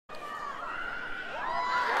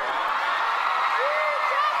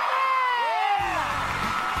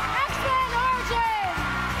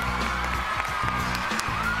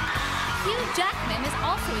Lifetime is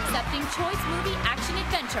also accepting Choice Movie Action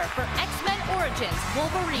Adventure for X-Men Origins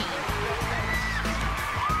Wolverine.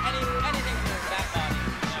 Anything for that body.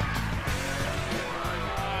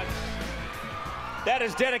 That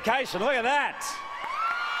is dedication. Look at that.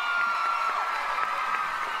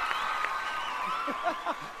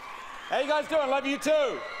 How you guys doing? Love you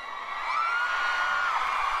too.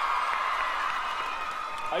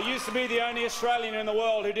 I used to be the only Australian in the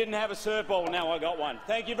world who didn't have a surfboard. Now I got one.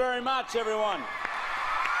 Thank you very much, everyone.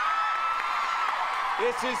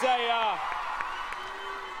 This is a...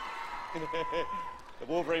 the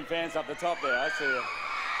Wolverine fans up the top there. I see you.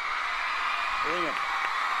 Bring it.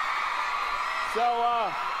 So,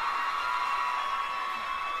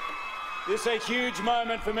 this is a huge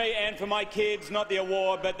moment for me and for my kids. Not the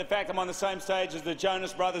award, but the fact I'm on the same stage as the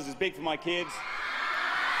Jonas Brothers is big for my kids.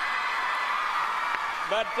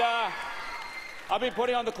 But I've been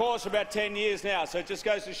putting on the course for about 10 years now, so it just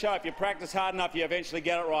goes to show if you practice hard enough, you eventually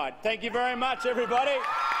get it right. Thank you very much, everybody.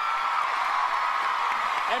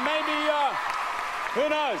 And maybe, who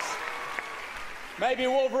knows? Maybe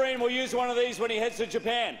Wolverine will use one of these when he heads to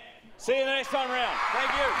Japan. See you the next time around.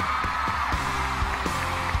 Thank you.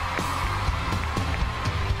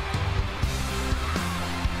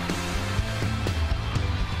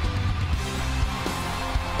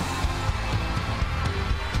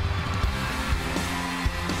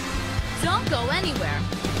 Don't go anywhere.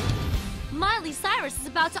 Miley Cyrus is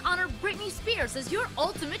about to honor Britney Spears as your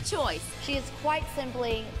ultimate choice. She is quite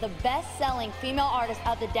simply the best-selling female artist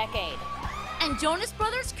of the decade. And Jonas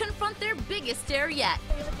Brothers confront their biggest dare yet.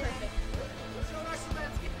 You look perfect.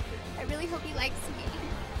 I really hope he likes me.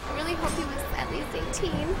 I really hope he was at least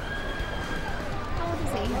 18. How old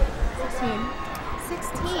is he?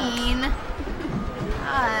 16. 16?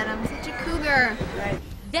 God, I'm such a cougar.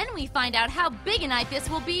 Then we find out how big a night this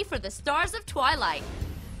will be for the stars of Twilight.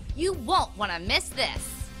 You won't want to miss this.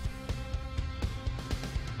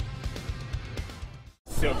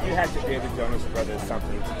 So if you had to dare the Jonas Brothers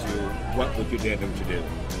something to do, what would you dare them to do?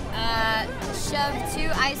 Shove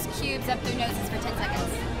 2 ice cubes up their noses for 10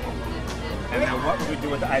 seconds. And then what would you do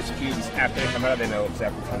with the ice cubes after they come out of their nose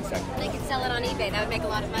after 10 seconds? They could sell it on eBay. That would make a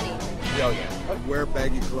lot of money. Oh yeah. Wear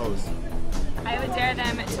baggy clothes. I would dare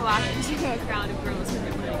them to walk into a crowd of girls with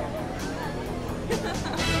their money.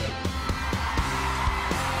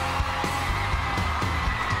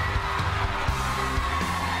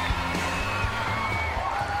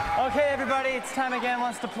 Okay, everybody, it's time again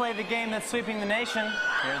once to play the game that's sweeping the nation.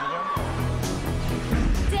 Here's the door.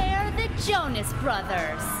 Dare the Jonas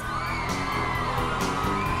Brothers.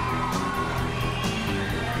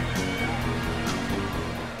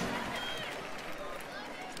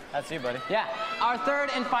 That's you, buddy. Yeah. Our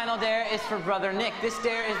third and final dare is for Brother Nick. This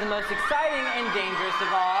dare is the most exciting and dangerous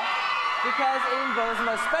of all because it involves the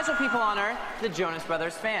most special people on earth, the Jonas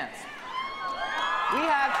Brothers fans. We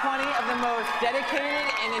have 20 of the most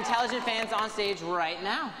dedicated and intelligent fans on stage right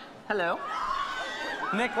now. Hello.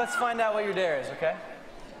 Nick, let's find out what your dare is, okay?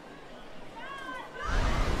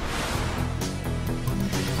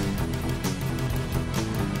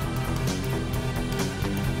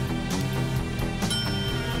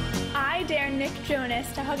 I dare Nick Jonas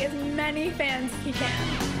to hug as many fans as he can.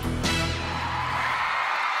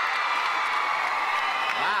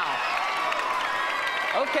 Wow.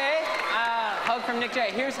 Okay. Hug from Nick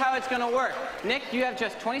J. Here's how it's going to work. Nick, you have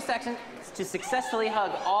just 20 seconds to successfully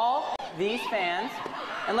hug all these fans.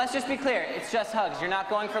 And let's just be clear, it's just hugs. You're not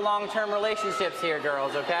going for long-term relationships here,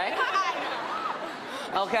 girls, okay?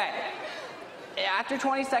 Okay. After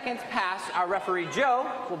 20 seconds pass, our referee, Joe,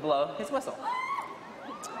 will blow his whistle.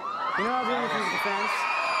 You know I'll do anything for the fans.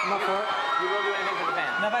 I'm up for it. You will do anything for the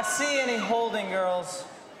fans. Now, if I see any holding girls,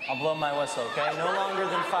 I'll blow my whistle, okay? No longer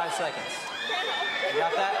than 5 seconds. You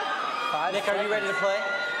got that? 5 Nick, are you ready to play?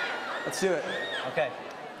 Let's do it. Okay.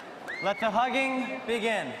 Let the hugging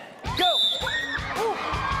begin. Go! Ooh.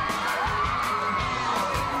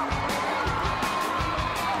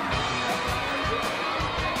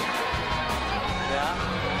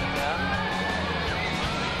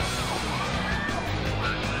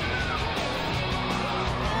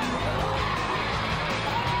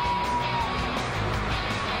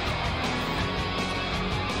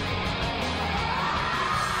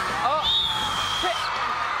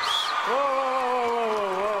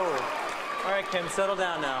 Kim, settle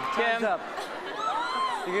down now. Time's up.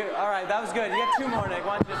 All right, that was good. You got 2 more, Nick.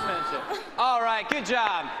 Why don't you just finish it? All right, good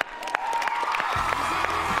job.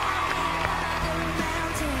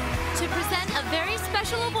 To present a very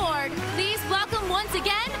special award, please welcome once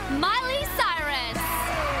again, Miley Cyrus.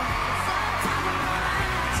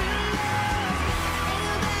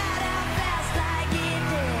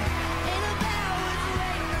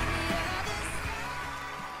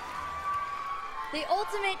 The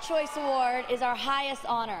Ultimate Choice Award is our highest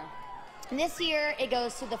honor. And this year, it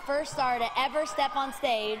goes to the first star to ever step on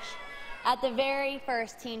stage at the very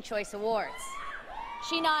first Teen Choice Awards.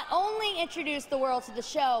 She not only introduced the world to the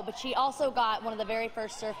show, but she also got one of the very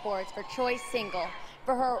first surfboards for Choice Single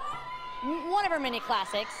for her one of her many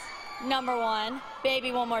classics, #1,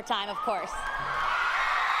 Baby One More Time, of course.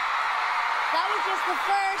 That was just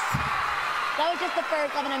the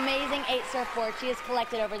first of an amazing 8 surfboards she has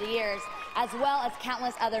collected over the years, as well as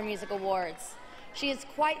countless other music awards. She is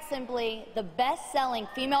quite simply the best-selling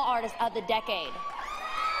female artist of the decade.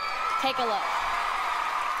 Take a look.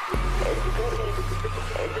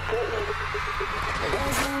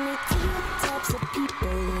 There's only 2 types of people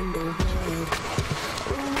in the world.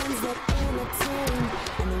 The ones that entertain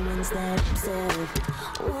and the ones that observe.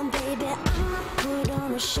 Well, baby, I'm a put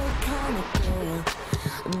on a show kind of girl.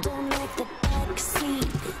 Don't like the back seat,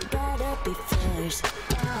 gotta be first.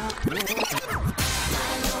 My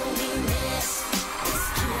loneliness is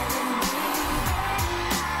killing me.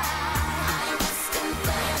 I must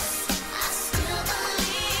confess, I still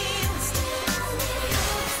believe.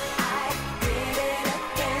 I did it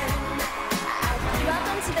again.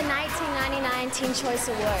 Welcome to the 1999 Teen Choice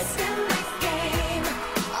Awards.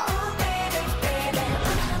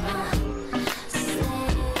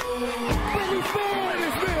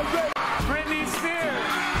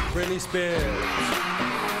 Britney Spears.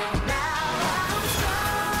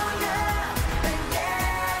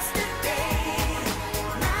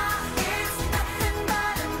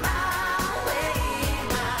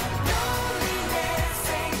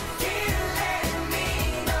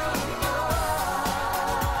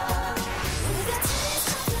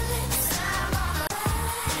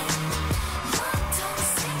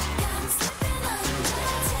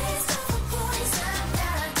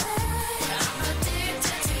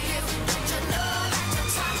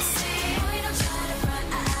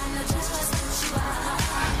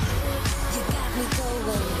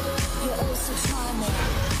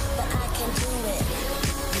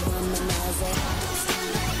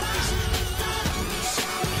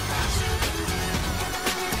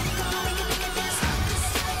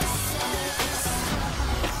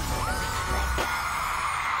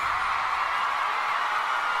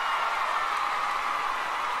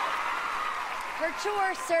 Her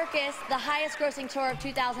tour, Circus, the highest grossing tour of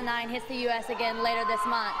 2009, hits the U.S. again later this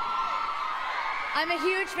month. I'm a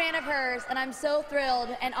huge fan of hers, and I'm so thrilled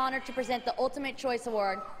and honored to present the Ultimate Choice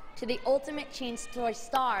Award to the Ultimate Teen Choice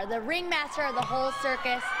star, the ringmaster of the whole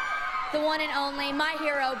circus, the one and only, my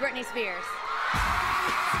hero, Britney Spears.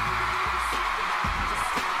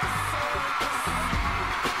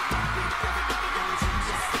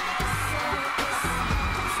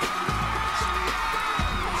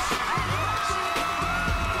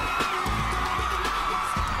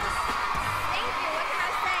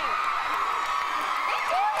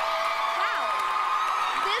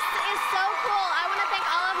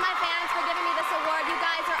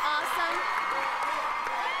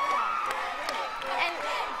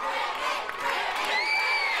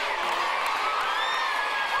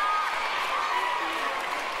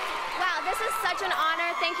 Such an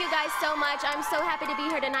honor. Thank you guys so much. I'm so happy to be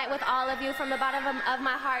here tonight with all of you from the bottom of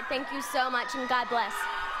my heart. Thank you so much, and God bless.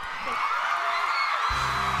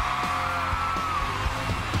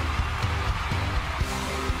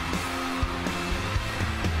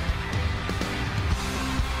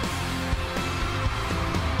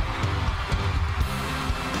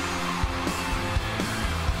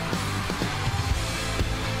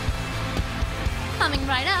 Coming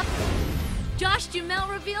right up, Josh Duhamel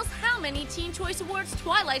reveals how many Teen Choice Awards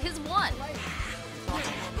Twilight has won.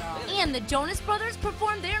 And the Jonas Brothers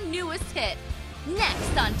perform their newest hit,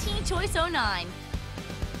 next on Teen Choice 09. Oh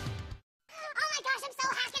my gosh, I'm so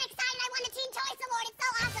hacking excited. I won the Teen Choice Award. It's so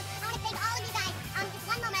awesome. I want to thank all of you guys. Just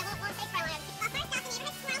one moment. I won't take for a while.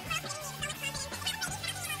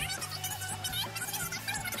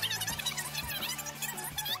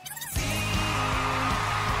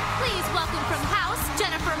 Please welcome from House,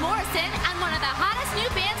 Jennifer Morrison, and one of the hottest new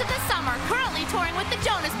bands of the summer, currently touring with the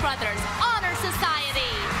Jonas Brothers, Honor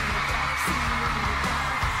Society.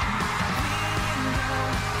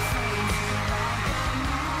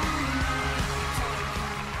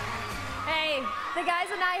 Hey, the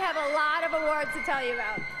guys and I have a lot of awards to tell you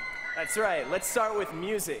about. That's right. Let's start with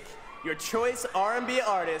music. Your choice R&B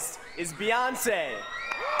artist is Beyonce.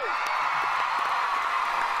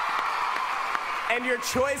 And your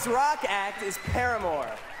choice rock act is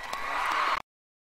Paramore.